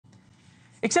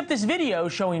Except this video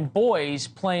showing boys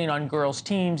playing on girls'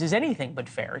 teams is anything but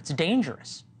fair. It's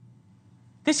dangerous.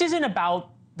 This isn't about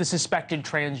the suspected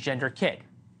transgender kid.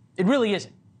 It really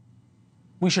isn't.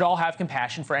 We should all have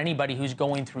compassion for anybody who's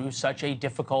going through such a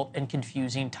difficult and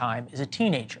confusing time as a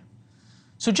teenager.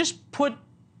 So just put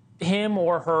him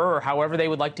or her, or however they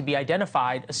would like to be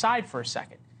identified, aside for a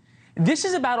second. This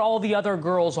is about all the other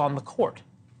girls on the court.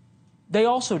 They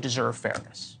also deserve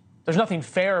fairness. There's nothing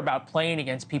fair about playing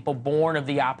against people born of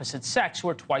the opposite sex who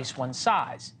are twice one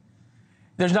size.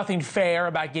 There's nothing fair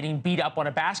about getting beat up on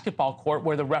a basketball court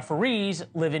where the referees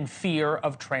live in fear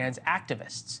of trans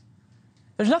activists.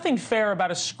 There's nothing fair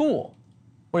about a school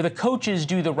where the coaches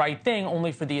do the right thing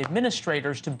only for the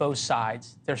administrators to both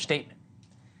sides their statement.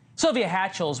 Sylvia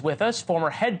Hatchell is with us, former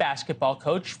head basketball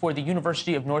coach for the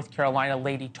University of North Carolina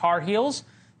Lady Tar Heels,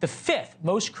 the 5th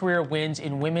most career wins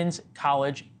in women's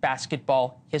college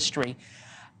basketball history.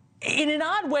 In an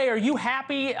odd way, are you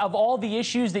happy of all the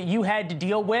issues that you had to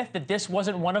deal with that this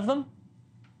wasn't one of them?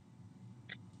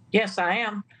 Yes, I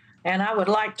am. And I would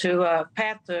like to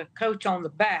pat the coach on the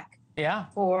back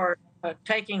for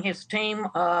taking his team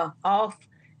off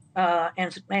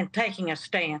and taking a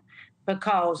stand,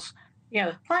 because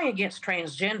playing against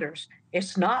transgenders,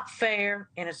 it's not fair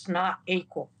and it's not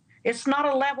equal. It's not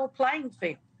a level playing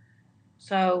field.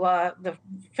 So the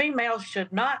females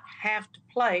should not have to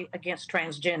play against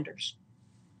transgenders.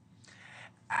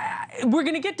 We're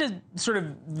going to get to sort of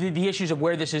the issues of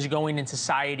where this is going in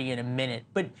society in a minute.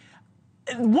 But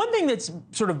one thing that's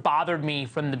sort of bothered me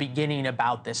from the beginning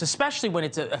about this, especially when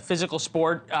it's a physical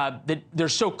sport, that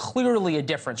there's so clearly a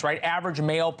difference, right? Average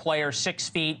male player, 6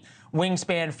 feet,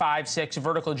 wingspan 5'6",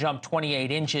 vertical jump 28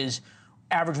 inches.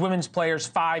 Average women's players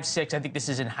 5'6", I think this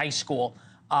is in high school,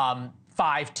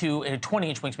 5'2", and a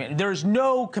 20-inch wingspan. There's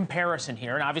no comparison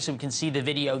here, and obviously we can see the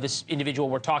video. This individual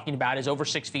we're talking about is over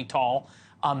 6 feet tall,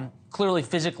 clearly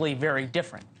physically very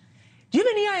different. Do you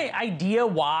have any idea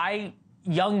why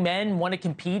young men want to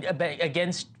compete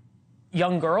against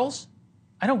young girls?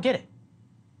 I don't get it.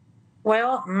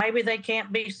 Well, maybe they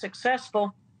can't be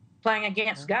successful playing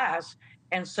against guys,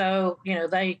 and so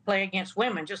they play against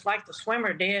women, just like the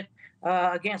swimmer did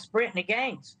against Brittany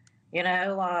Gaines.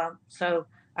 So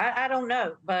I don't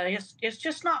know, but it's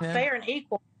just not fair and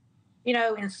equal.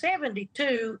 In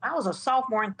 '72, I was a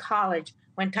sophomore in college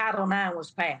when Title IX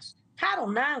was passed.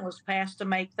 Title IX was passed to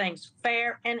make things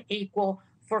fair and equal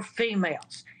for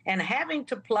females, and having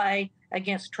to play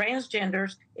against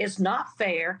transgenders is not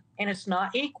fair and it's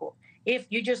not equal. If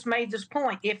you just made this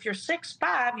point, if you're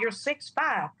 6'5", you're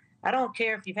 6'5". I don't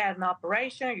care if you've had an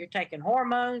operation or you're taking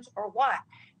hormones or what,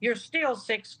 you're still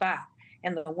 6'5".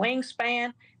 And the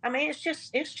wingspan, I mean, it's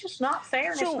just not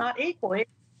fair and it's not equal.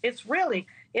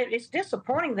 It's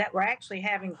disappointing that we're actually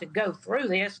having to go through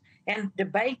this and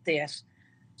debate this.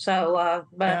 So,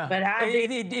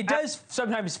 it does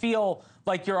sometimes feel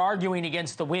like you're arguing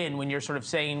against the wind when you're sort of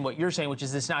saying what you're saying, which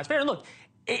is this not fair. And look,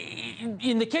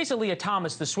 in the case of Leah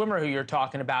Thomas, the swimmer who you're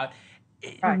talking about,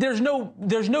 there's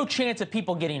no chance of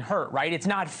people getting hurt, right? It's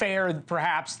not fair,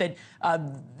 perhaps, that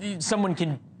someone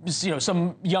can,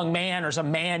 some young man or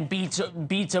some man beats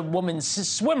a woman's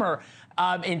swimmer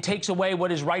and takes away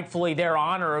what is rightfully their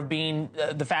honor of being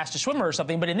the fastest swimmer or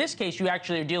something. But in this case, you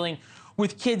actually are dealing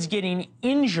with kids getting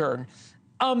injured.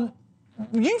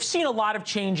 You've seen a lot of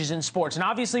changes in sports, and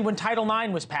obviously when Title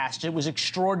IX was passed, it was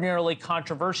extraordinarily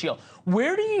controversial.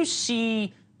 Where do you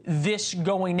see this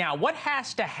going now? What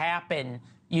has to happen,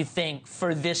 you think,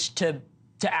 for this to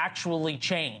actually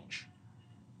change?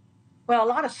 Well, a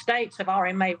lot of states have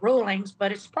already made rulings,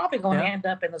 but it's probably going to end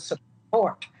up in the Supreme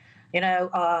Court.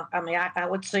 I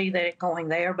would see that it going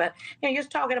there, but you're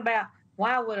talking about,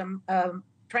 why would a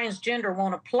transgender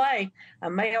want to play, a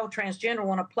male transgender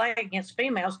want to play against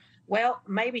females? Well,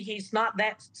 maybe he's not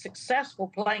that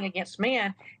successful playing against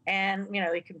men, and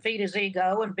he can feed his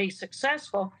ego and be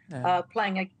successful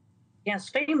playing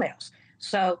against females.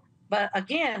 So, but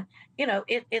again,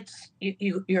 the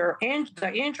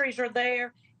injuries are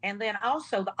there, and then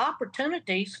also the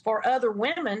opportunities for other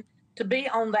women to be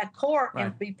on that court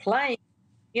and be playing,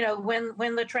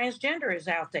 when the transgender is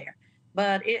out there.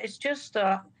 But it's just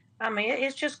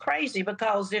it's just crazy,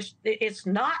 because it's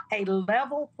not a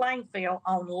level playing field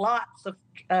on lots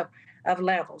of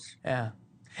levels. Yeah.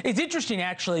 It's interesting,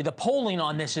 actually, the polling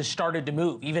on this has started to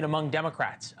move, even among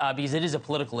Democrats, because it is a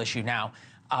political issue now.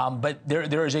 But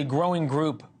there is a growing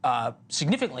group,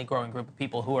 significantly growing group of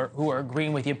people who are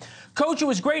agreeing with you. Coach, it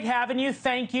was great having you.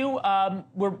 Thank you.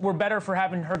 We're better for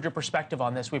having heard your perspective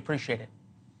on this. We appreciate it.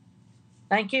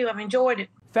 Thank you. I've enjoyed it.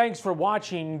 Thanks for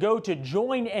watching. Go to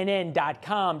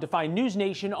joinnn.com to find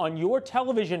NewsNation on your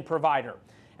television provider.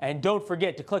 And don't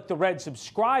forget to click the red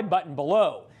subscribe button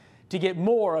below to get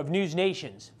more of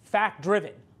NewsNation's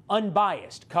fact-driven,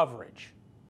 unbiased coverage.